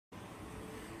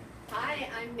Hi,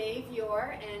 I'm Maeve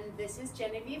Yore, and this is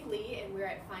Genevieve Lee, and we're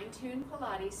at Finetune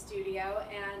Pilates Studio.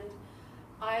 And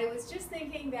I was just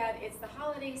thinking that it's the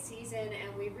holiday season,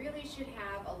 and we really should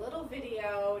have a little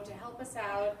video to help us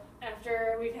out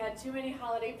after we've had too many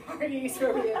holiday parties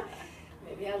where we have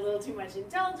maybe had a little too much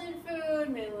indulgent food,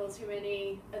 maybe a little too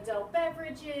many adult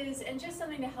beverages, and just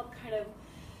something to help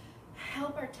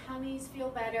help our tummies feel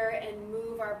better and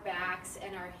move our backs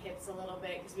and our hips a little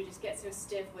bit, because we just get so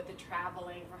stiff with the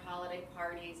traveling for holiday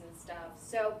parties and stuff.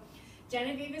 So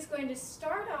Genevieve is going to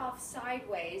start off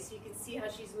sideways so you can see how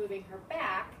she's moving her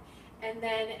back, and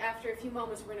then after a few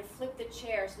moments we're going to flip the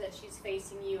chair so that she's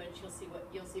facing you, and you'll see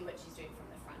what she's doing from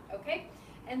the front. Okay?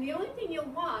 And the only thing you'll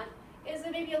want is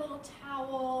maybe a little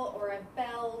towel or a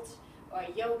belt or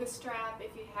a yoga strap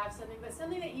if you have something, but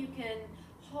something that you can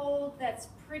hold that's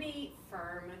pretty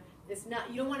firm.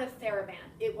 You don't want a TheraBand.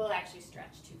 It will actually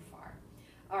stretch too far.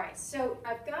 All right, so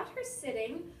I've got her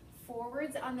sitting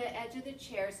forwards on the edge of the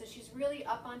chair, so she's really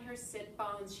up on her sit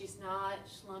bones. She's not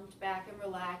slumped back and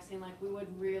relaxing like we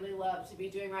would really love to be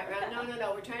doing right now.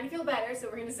 No, we're trying to feel better, so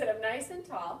we're gonna sit up nice and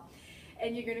tall.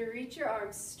 And you're gonna reach your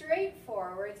arms straight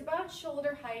forward. It's about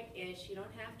shoulder height-ish. You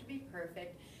don't have to be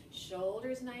perfect.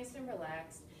 Shoulders nice and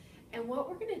relaxed. And what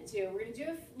we're going to do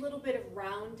a little bit of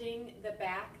rounding the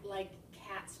back, like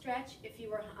cat stretch if you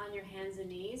were on your hands and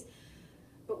knees.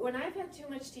 But when I've had too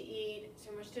much to eat,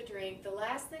 too much to drink, the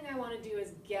last thing I want to do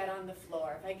is get on the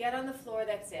floor. If I get on the floor,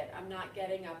 that's it. I'm not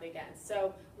getting up again.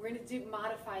 So we're going to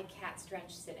modify cat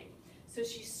stretch sitting. So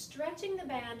she's stretching the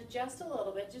band just a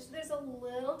little bit, just so there's a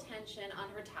little tension on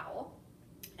her towel.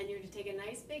 And you're going to take a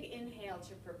nice big inhale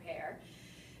to prepare.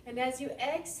 And as you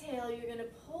exhale, you're going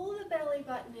to pull the belly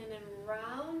button in and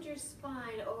round your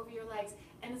spine over your legs.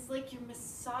 And it's like you're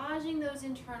massaging those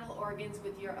internal organs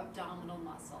with your abdominal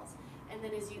muscles. And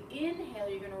then as you inhale,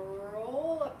 you're going to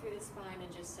roll up through the spine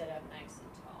and just sit up nice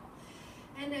and tall.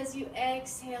 And as you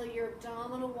exhale, your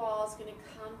abdominal wall is going to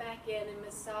come back in and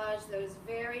massage those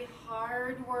very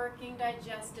hard-working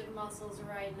digestive muscles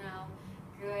right now.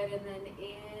 Good. And then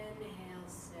inhale,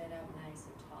 sit up nice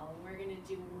and tall. And we're going to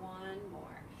do one more.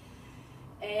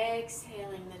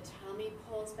 Exhaling, the tummy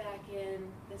pulls back in,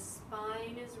 the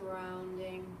spine is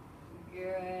rounding.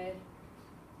 Good.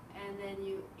 And then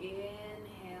you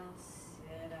inhale,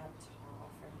 sit up tall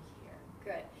from here.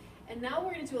 Good. And now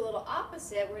we're going to do a little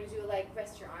opposite. We're going to do like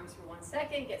rest your arms for 1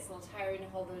 second. Gets a little tiring to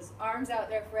hold those arms out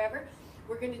there forever.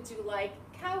 We're going to do like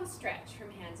cow stretch from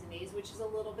hands and knees, which is a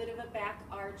little bit of a back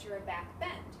arch or a back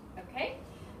bend. Okay?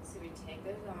 So we take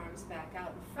those arms back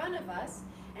out in front of us,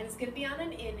 and it's going to be on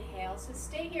an inhale. So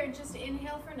stay here and just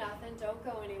inhale for nothing. Don't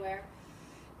go anywhere.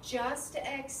 Just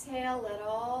exhale. Let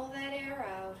all that air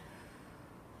out.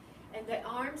 And the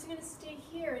arms are going to stay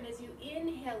here. And as you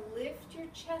inhale, lift your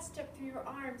chest up through your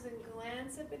arms and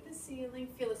glance up at the ceiling.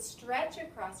 Feel a stretch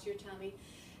across your tummy.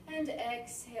 And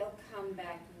exhale, come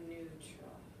back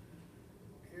neutral.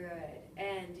 Good.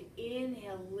 And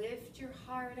inhale, lift your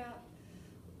heart up.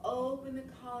 Open the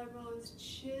collarbones,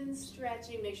 chin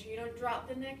stretching. Make sure you don't drop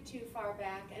the neck too far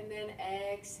back. And then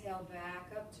exhale,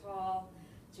 back up tall.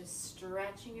 Just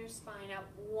stretching your spine out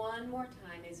one more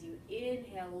time. As you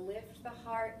inhale, lift the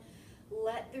heart.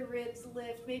 Let the ribs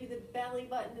lift. Maybe the belly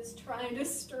button is trying to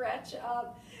stretch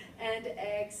up. And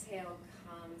exhale,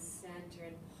 come center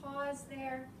and pause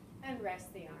there. And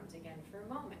rest the arms again for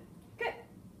a moment. Good.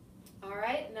 All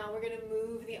right, now we're going to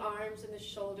move the arms and the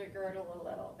shoulder girdle a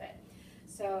little bit.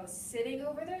 So sitting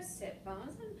over those sit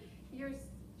bones, and you're just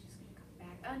going to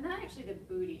come back. Not actually the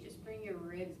booty, just bring your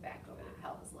ribs back over the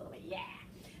pelvis a little bit. Yeah.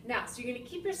 Now, so you're going to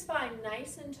keep your spine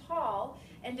nice and tall,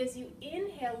 and as you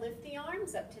inhale, lift the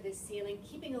arms up to the ceiling,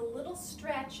 keeping a little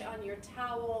stretch on your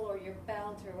towel or your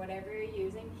belt or whatever you're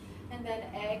using. And then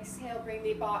exhale, bring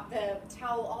the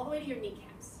towel all the way to your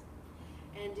kneecaps.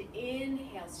 And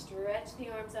inhale, stretch the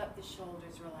arms up, the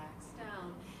shoulders relax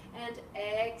down. And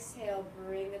exhale,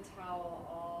 bring the towel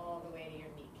all the way to your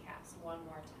kneecaps. One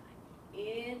more time.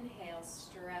 Inhale,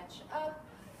 stretch up.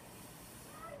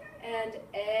 And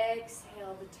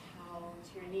exhale the towel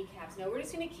to your kneecaps. Now we're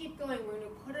just going to keep going. We're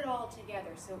going to put it all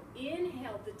together. So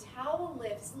inhale, the towel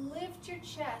lifts. Lift your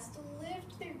chest.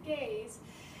 Lift your gaze.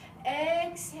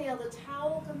 Exhale, the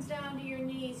towel comes down to your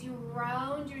knees. You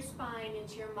round your spine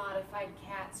into your modified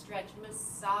cat stretch.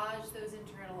 Massage those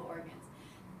internal organs.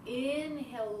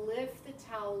 Inhale, lift the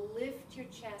towel, lift your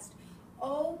chest,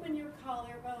 open your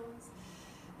collarbones,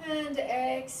 and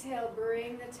exhale,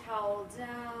 bring the towel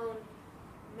down,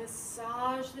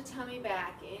 massage the tummy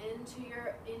back into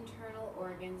your internal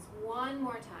organs. One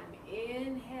more time.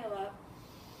 Inhale up,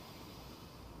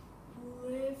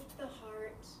 lift the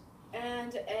heart,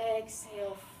 and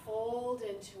exhale, fold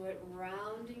and into it,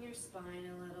 rounding your spine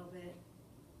a little bit.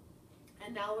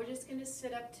 And now we're just going to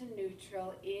sit up to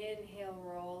neutral. Inhale,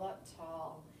 roll up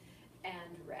tall, and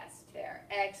rest there.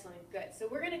 Excellent, good. So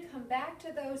we're going to come back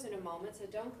to those in a moment, so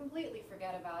don't completely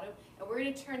forget about them. And we're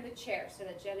going to turn the chair so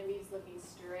that Genevieve's looking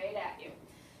straight at you.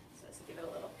 So let's give it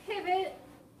a little pivot.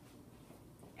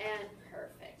 And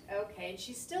perfect. Okay, and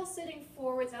she's still sitting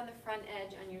forwards on the front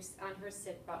edge on her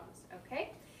sit bones,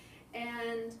 okay?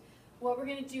 And what we're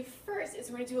going to do first is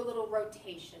we're going to do a little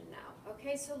rotation now,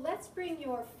 okay? So let's bring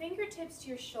your fingertips to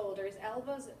your shoulders,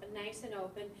 elbows nice and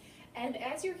open. And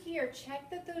as you're here, check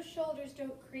that those shoulders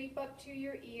don't creep up to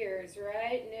your ears,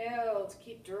 right? No, let's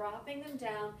keep dropping them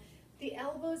down. The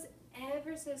elbows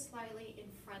ever so slightly in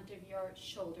front of your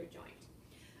shoulder joint.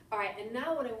 All right, and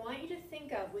now what I want you to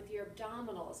think of with your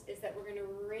abdominals is that we're going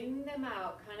to wring them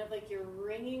out, kind of like you're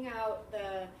wringing out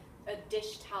a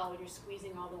dish towel, you're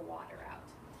squeezing all the water out.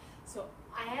 So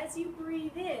as you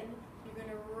breathe in, you're going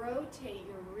to rotate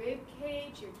your rib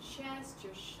cage, your chest,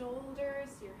 your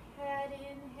shoulders, your head,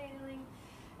 inhaling,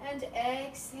 and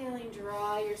exhaling,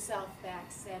 draw yourself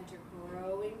back center,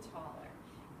 growing taller.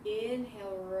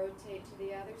 Inhale, rotate to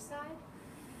the other side.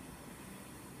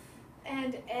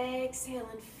 And exhale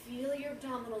and feel your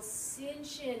abdominals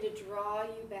cinch in to draw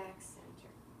you back center.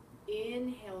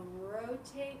 Inhale,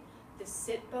 rotate. The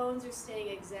sit bones are staying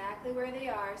exactly where they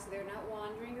are, so they're not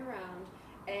wandering around.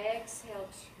 Exhale,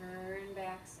 turn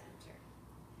back center.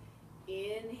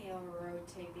 Inhale,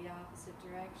 rotate the opposite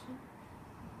direction.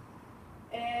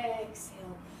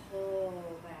 Exhale, pull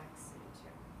back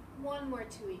center. One more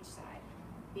to each side.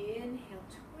 Inhale,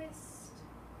 twist.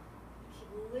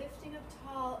 Keep lifting up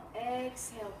tall.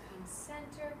 Exhale, come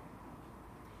center.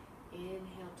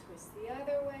 Inhale, twist the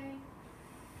other way.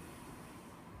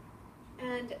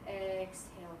 And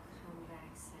exhale, come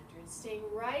back center. And staying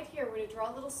right here, we're going to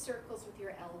draw little circles with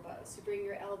your elbows. So bring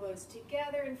your elbows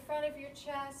together in front of your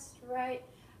chest, right?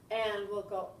 And we'll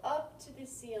go up to the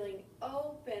ceiling,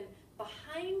 open,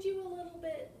 behind you a little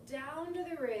bit, down to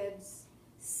the ribs.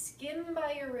 Skim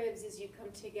by your ribs as you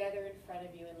come together in front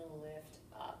of you and lift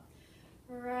up.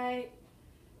 Right?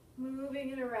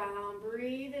 Moving it around.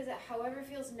 Breathe as it however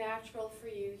feels natural for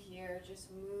you here.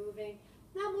 Just moving.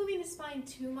 Not moving the spine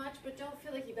too much, but don't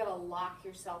feel like you've got to lock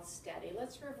yourself steady.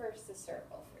 Let's reverse the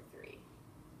circle for 3.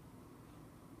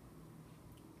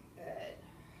 Good.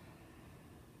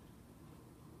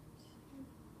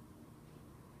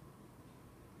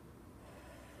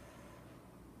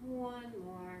 2. One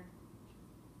more.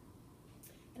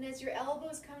 And as your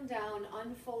elbows come down,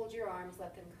 unfold your arms,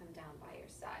 let them come down by your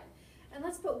side. And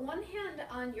let's put one hand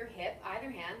on your hip,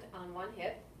 either hand on one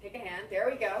hip. Pick a hand. There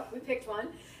we go. We picked one.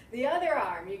 The other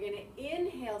arm, you're going to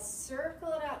inhale, circle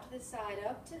it out to the side,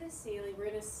 up to the ceiling. We're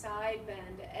in a side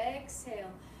bend.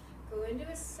 Exhale, go into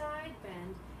a side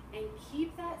bend, and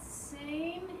keep that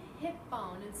same hip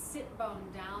bone and sit bone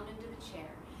down into the chair.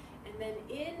 And then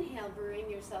inhale, bring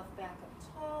yourself back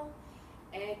up tall.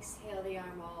 Exhale the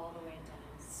arm all the way down.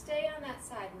 Stay on that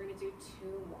side. We're going to do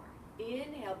 2 more.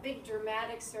 Inhale, big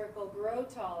dramatic circle, grow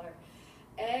taller.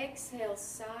 Exhale,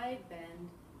 side bend,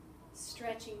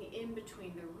 stretching in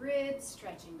between the ribs,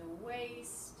 stretching the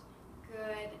waist.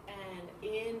 Good, and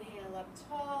inhale up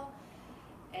tall.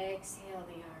 Exhale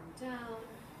the arm down.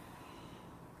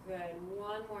 Good,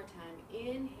 one more time.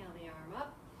 Inhale the arm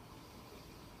up.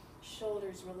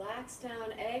 Shoulders relax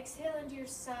down. Exhale into your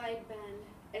side bend.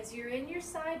 As you're in your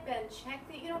side bend, check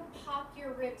that you don't pop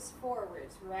your ribs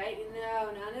forwards, right?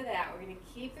 No, none of that. We're going to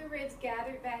keep the ribs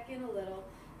gathered back in a little,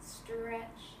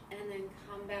 stretch, and then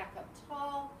come back up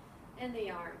tall, and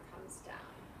the arm comes down.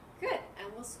 Good,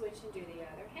 and we'll switch and do the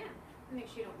other hand. Make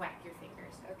sure you don't whack your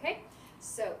fingers, okay?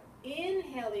 So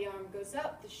inhale, the arm goes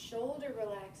up, the shoulder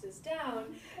relaxes down,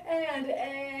 and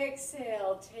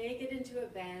exhale, take it into a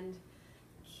bend.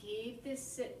 Keep this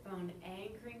sit bone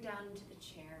anchoring down into the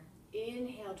chair.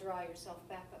 Inhale, draw yourself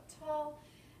back up tall,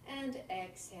 and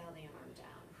exhale the arm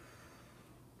down.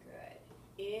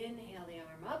 Good. Inhale the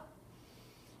arm up,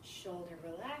 shoulder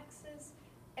relaxes.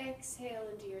 Exhale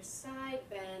into your side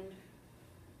bend.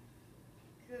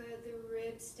 Good, the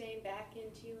ribs staying back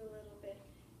into you a little bit.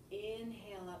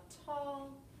 Inhale up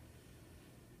tall,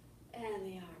 and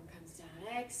the arm comes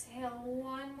down. Exhale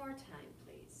one more time,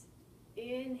 please.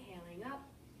 Inhaling up.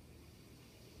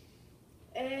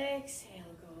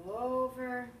 Exhale, go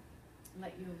over,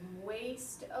 let your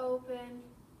waist open,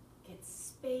 get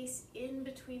space in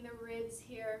between the ribs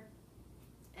here,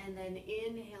 and then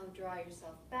inhale, draw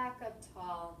yourself back up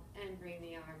tall, and bring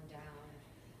the arm down.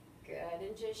 Good,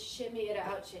 and just shimmy it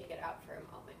out, shake it out for a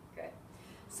moment. Good.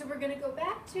 So we're going to go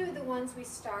back to the ones we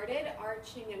started,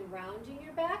 arching and rounding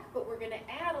your back, but we're going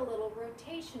to add a little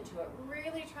rotation to it,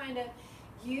 really trying to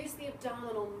use the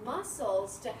abdominal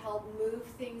muscles to help move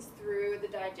things through the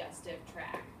digestive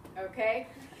tract, okay?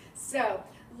 So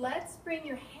let's bring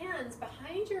your hands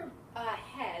behind your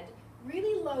head,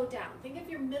 really low down. Think of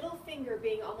your middle finger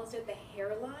being almost at the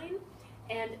hairline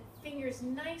and fingers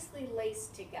nicely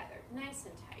laced together, nice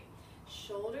and tight.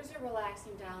 Shoulders are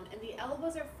relaxing down and the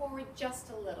elbows are forward just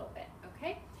a little bit,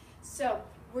 okay? So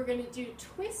we're going to do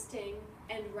twisting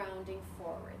and rounding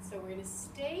forward. So we're going to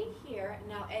stay here.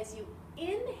 Now as you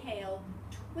inhale,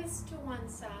 twist to one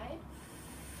side.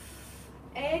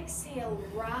 Exhale,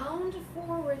 round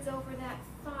forwards over that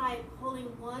thigh, pulling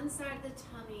one side of the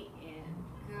tummy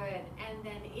in. Good. And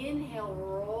then inhale,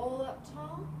 roll up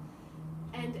tall.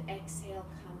 And exhale,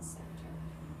 come center.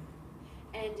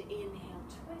 And inhale,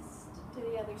 twist to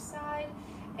the other side.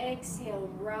 Exhale,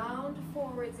 round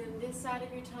forwards, and this side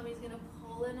of your tummy is going to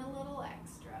pull in a little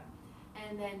extra.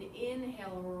 And then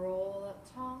inhale, roll up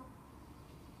tall.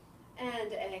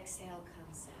 And exhale,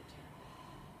 come center.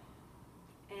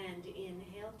 And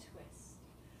inhale, twist.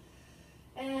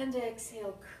 And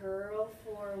exhale, curl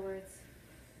forwards.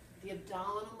 The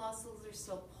abdominal muscles are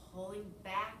still pulling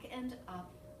back and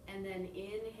up. And then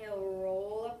inhale,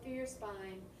 roll up through your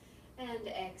spine. And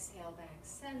exhale, back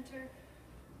center.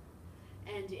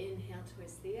 And inhale,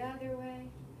 twist the other way.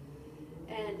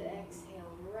 And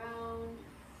exhale, round.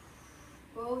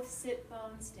 Both sit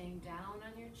bones staying down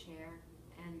on your chair.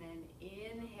 And then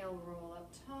inhale, roll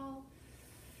up tall.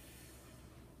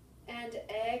 And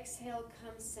exhale,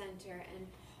 come center and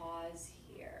pause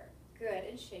here. Good,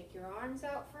 and shake your arms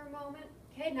out for a moment.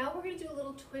 Okay, now we're going to do a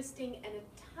little twisting and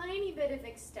a tiny bit of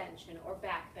extension or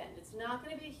back bend. It's not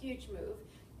going to be a huge move.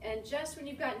 And just when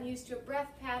you've gotten used to a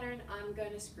breath pattern, I'm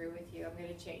going to screw with you. I'm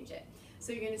going to change it.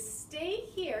 So you're going to stay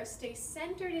here, stay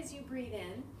centered as you breathe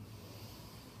in.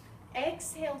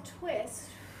 Exhale, twist.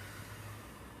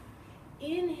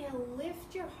 Inhale,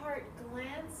 lift your heart,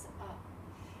 glance up.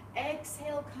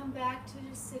 Exhale, come back to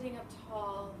just sitting up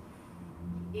tall.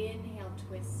 Inhale,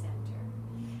 twist center.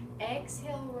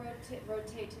 Exhale,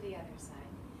 rotate to the other side.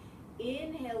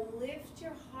 Inhale, lift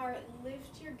your heart,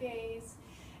 lift your gaze.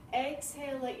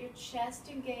 Exhale, let your chest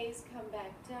and gaze come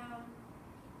back down.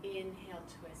 Inhale,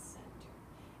 twist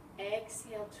center.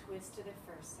 Exhale, twist to the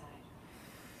first side.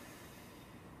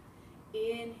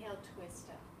 Inhale, twist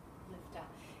up, lift up.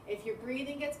 If your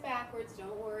breathing gets backwards,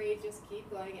 don't worry, just keep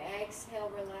going.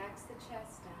 Exhale, relax the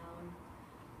chest down.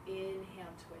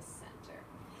 Inhale, twist center.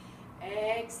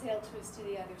 Exhale, twist to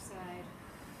the other side.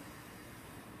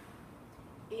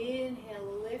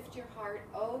 Inhale, lift your heart,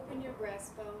 open your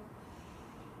breastbone.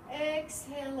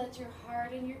 Exhale, let your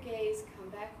heart and your gaze come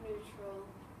back neutral.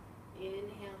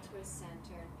 Inhale, twist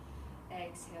center.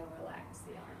 Exhale, relax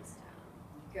the arms down.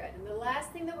 Good. And the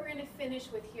last thing that we're going to finish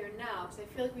with here now, because I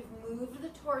feel like we've moved the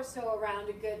torso around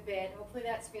a good bit. Hopefully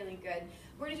that's feeling good.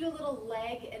 We're going to do a little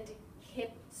leg and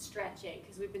hip stretching,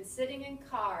 because we've been sitting in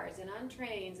cars and on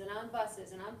trains and on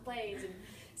buses and on planes and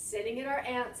sitting at our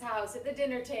aunt's house at the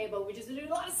dinner table. We just do a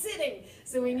lot of sitting.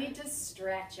 So we need to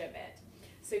stretch a bit.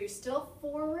 So you're still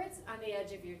forwards on the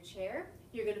edge of your chair.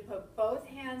 You're going to put both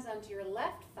hands onto your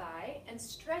left thigh and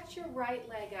stretch your right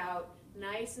leg out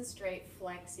nice and straight,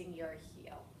 flexing your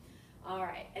heel. All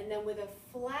right, and then with a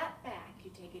flat back,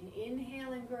 you take an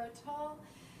inhale and grow tall,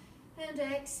 and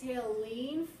exhale,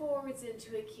 lean forwards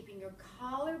into it, keeping your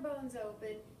collarbones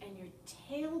open and your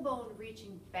tailbone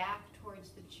reaching back towards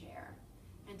the chair.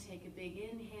 And take a big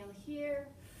inhale here.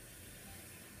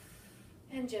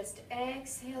 And just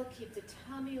exhale, keep the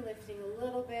tummy lifting a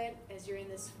little bit as you're in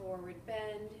this forward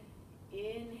bend.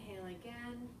 Inhale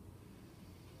again.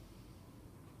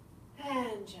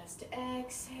 And just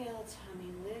exhale,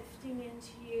 tummy lifting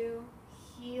into you.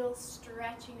 Heel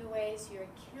stretching away so your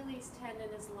Achilles tendon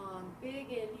is long. Big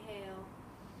inhale.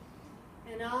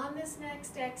 And on this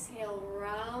next exhale,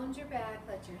 round your back.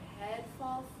 Let your head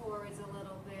fall forwards a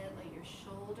little bit. Let your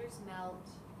shoulders melt.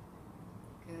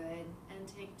 Good. And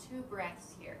take 2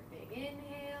 breaths here. Big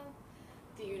inhale.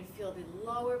 You're going to feel the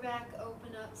lower back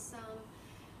open up some.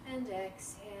 And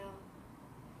exhale.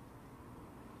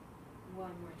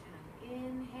 One more time.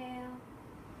 Inhale.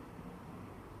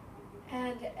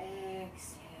 And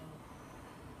exhale.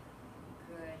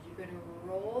 Good. You're going to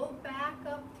roll back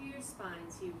up through your spine.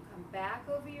 So you come back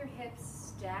over your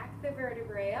hips, stack the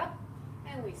vertebrae up,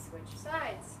 and we switch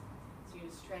sides. So you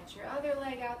stretch your other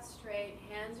leg out straight,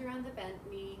 hands around the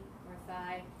bent knee or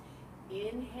thigh.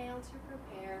 Inhale to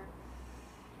prepare.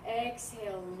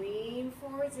 Exhale, lean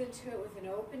forwards into it with an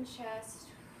open chest.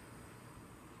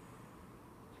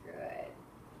 Good.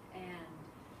 And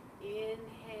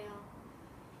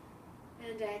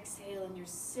And exhale, and your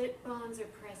sit bones are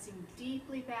pressing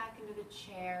deeply back into the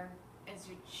chair as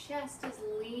your chest is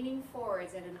leaning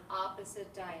forwards at an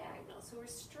opposite diagonal. So we're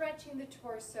stretching the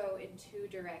torso in two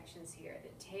directions here.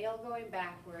 The tail going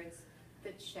backwards,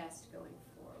 the chest going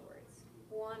forwards.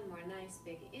 One more nice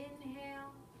big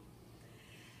inhale.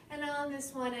 And on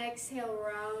this one, exhale,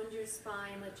 round your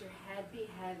spine, let your head be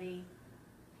heavy.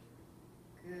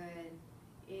 Good.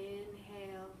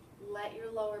 Inhale. Let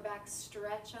your lower back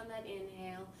stretch on that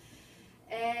inhale.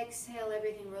 Exhale,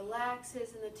 everything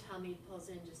relaxes and the tummy pulls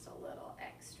in just a little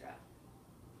extra.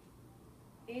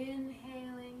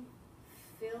 Inhaling,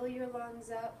 fill your lungs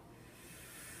up.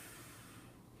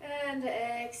 And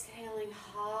exhaling,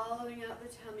 hollowing out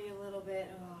the tummy a little bit.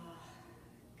 Oh,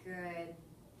 good.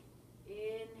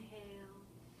 Inhale.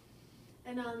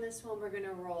 And on this one, we're going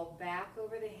to roll back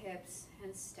over the hips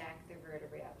and stack the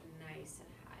vertebrae up nice and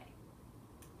high.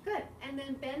 Good. And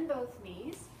then bend both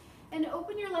knees and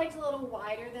open your legs a little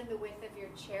wider than the width of your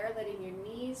chair, letting your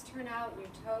knees turn out and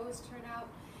your toes turn out.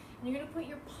 And you're going to put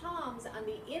your palms on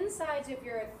the insides of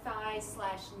your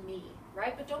thigh/knee,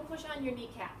 right? But don't push on your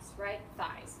kneecaps, right?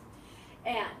 Thighs.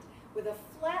 And with a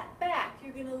flat back,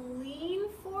 you're going to lean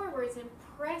forwards and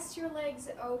press your legs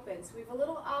open. So we have a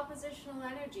little oppositional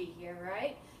energy here,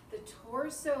 right? The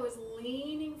torso is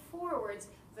leaning forwards.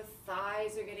 The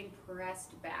thighs are getting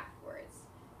pressed backwards.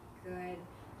 Good.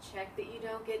 Check that you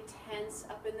don't get tense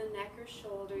up in the neck or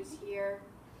shoulders here.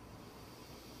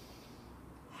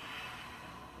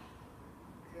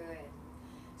 Good.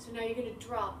 So now you're going to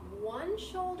drop one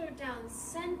shoulder down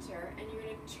center and you're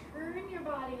going to turn your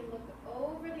body and look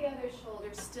over the other shoulder,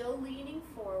 still leaning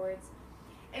forwards.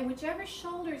 And whichever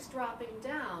shoulder is dropping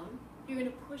down, you're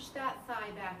going to push that thigh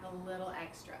back a little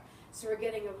extra. So we're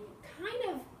getting a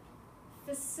kind of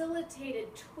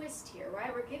facilitated twist here,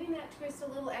 right? We're giving that twist a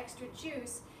little extra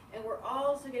juice, and we're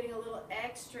also getting a little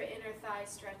extra inner thigh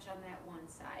stretch on that one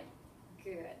side.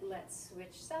 Good. Let's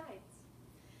switch sides.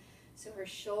 So her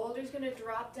shoulder's going to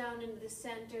drop down into the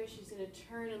center. She's going to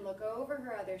turn and look over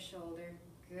her other shoulder.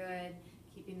 Good.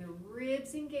 Keeping the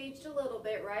ribs engaged a little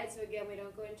bit, right? So again, we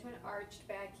don't go into an arched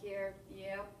back here.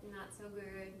 Yep, not so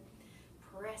good.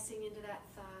 Pressing into that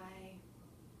thigh.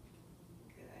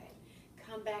 Good.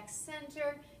 Come back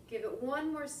center. Give it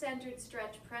one more centered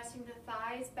stretch, pressing the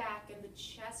thighs back and the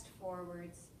chest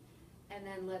forwards. And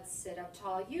then let's sit up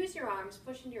tall. Use your arms,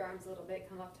 push into your arms a little bit,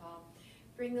 come up tall.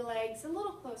 Bring the legs a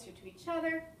little closer to each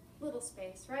other, little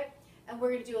space, right? And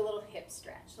we're going to do a little hip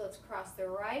stretch. So let's cross the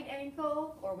right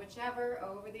ankle, or whichever,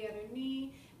 over the other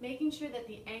knee, making sure that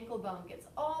the ankle bone gets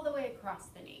all the way across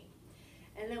the knee.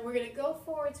 And then we're going to go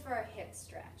forwards for our hip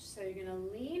stretch. So you're going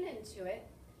to lean into it,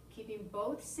 keeping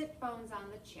both sit bones on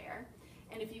the chair.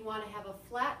 And if you want to have a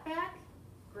flat back,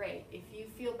 great. If you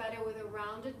feel better with a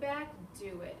rounded back,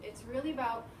 do it. It's really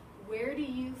about where do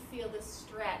you feel the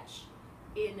stretch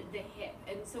in the hip.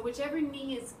 And so whichever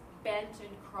knee is bent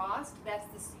and crossed, that's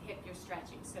the hip you're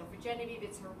stretching. So for Genevieve,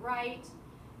 it's her right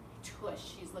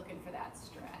tush. She's looking for that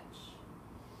stretch.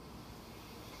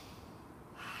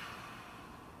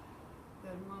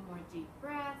 Good. One more deep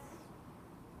breath.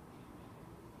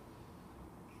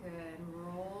 Good.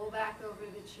 Roll back over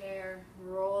the chair.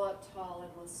 Roll up tall,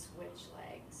 and we'll switch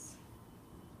legs.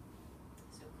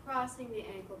 So crossing the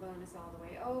ankle bone is all the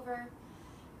way over.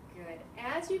 Good.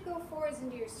 As you go forwards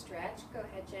into your stretch, go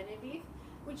ahead, Genevieve.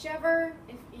 Whichever,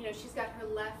 if you know she's got her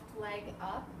left leg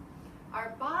up,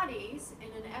 our bodies, in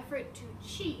an effort to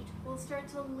cheat, will start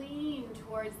to lean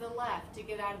towards the left to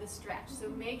get out of the stretch. So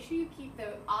make sure you keep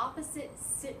the opposite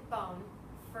sit bone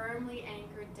firmly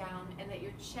anchored down and that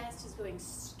your chest is going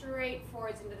straight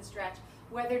forwards into the stretch,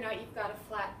 whether or not you've got a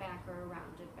flat back or a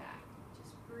rounded back.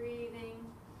 Just breathing.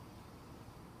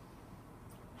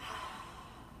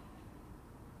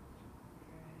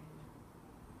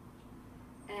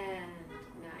 And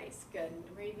nice, good.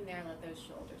 Breathing there, let those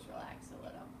shoulders relax a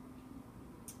little.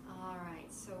 All right,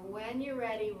 so when you're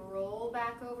ready, roll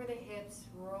back over the hips,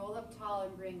 roll up tall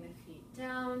and bring the feet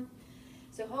down.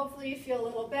 So hopefully you feel a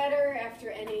little better after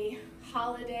any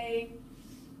holiday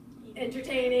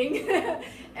entertaining.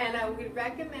 And I would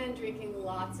recommend drinking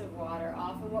lots of water.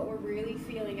 Often what we're really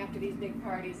feeling after these big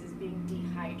parties is being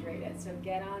dehydrated. So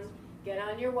get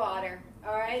on your water.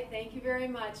 All right, thank you very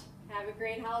much. Have a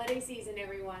great holiday season,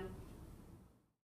 everyone.